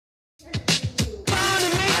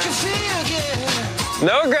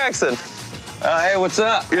Noah Gragson. Hey, what's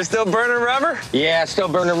up? You're still burning rubber? Yeah, still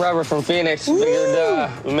burning rubber from Phoenix. Figured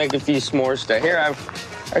we'll make a few s'mores today. Here, I've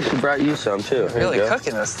actually brought you some, too. Here Really you go.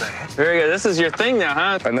 cooking this thing. Very good. This is your thing now,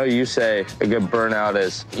 huh? I know you say a good burnout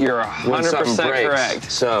is You're when something 100% breaks.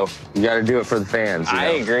 correct. So you got to do it for the fans. You know? I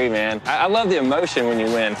agree, man. I love the emotion when you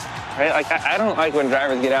win. Right? Like, I don't like when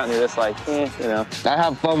drivers get out and you're just like, you know. I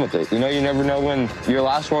have fun with it. You know, you never know when your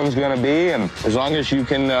last one's going to be. And as long as you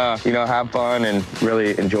can, you know, have fun and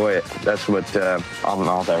really enjoy it, that's what I'm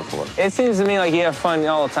all there for. It seems to me like you have fun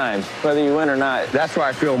all the time, whether you win or not. That's why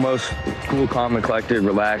I feel most cool, calm, and collected,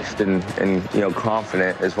 relaxed, and you know,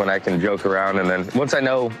 confident is when I can joke around. And then once I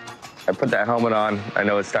know I put that helmet on, I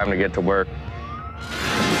know it's time to get to work.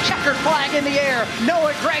 Checkered flag in the air.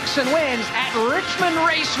 Noah Gragson wins at Richmond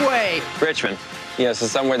Raceway. Richmond, you know, so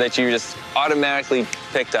somewhere that you just automatically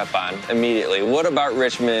picked up on immediately. What about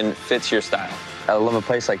Richmond fits your style? I love a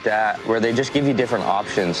place like that where they just give you different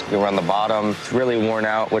options. You run the bottom, it's really worn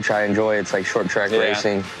out, which I enjoy. It's like short track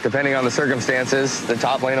racing. Depending on the circumstances, the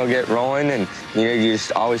top lane will get rolling, and you know, you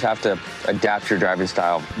just always have to adapt your driving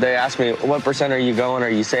style. They ask me, what percent are you going? Are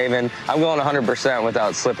you saving? I'm going 100%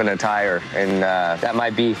 without slipping a tire, and that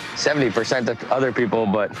might be 70% to other people,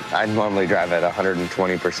 but I normally drive at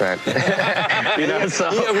 120%. You know,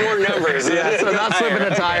 so you have more numbers. Yeah, so not slipping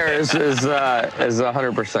a tire is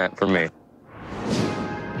 100% for me.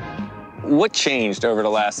 What changed over the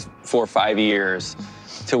last 4 or 5 years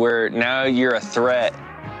to where now you're a threat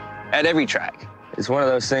at every track? It's one of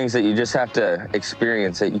those things that you just have to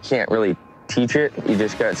experience it. You can't really teach it. You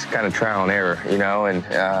just got kind of trial and error, you know, and,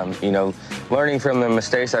 you know, learning from the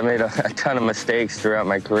mistakes. I made a ton of mistakes throughout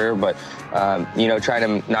my career, but, you know,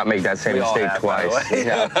 trying to not make that same mistake twice. You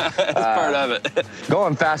know? That's part of it.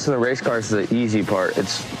 Going fast in the race car is the easy part.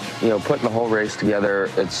 It's, you know, putting the whole race together.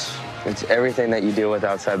 It's everything that you deal with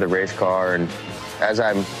outside the race car. And as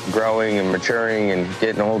I'm growing and maturing and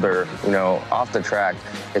getting older, you know, off the track,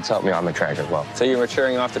 it's helped me on the track as well. So you're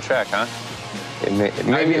maturing off the track, huh?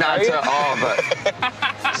 Maybe not to all, but...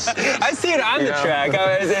 I see it on the track.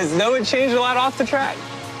 Has Noah changed a lot off the track?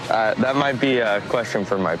 That might be a question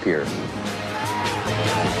for my peers.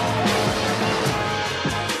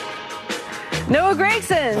 Noah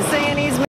Gragson saying he's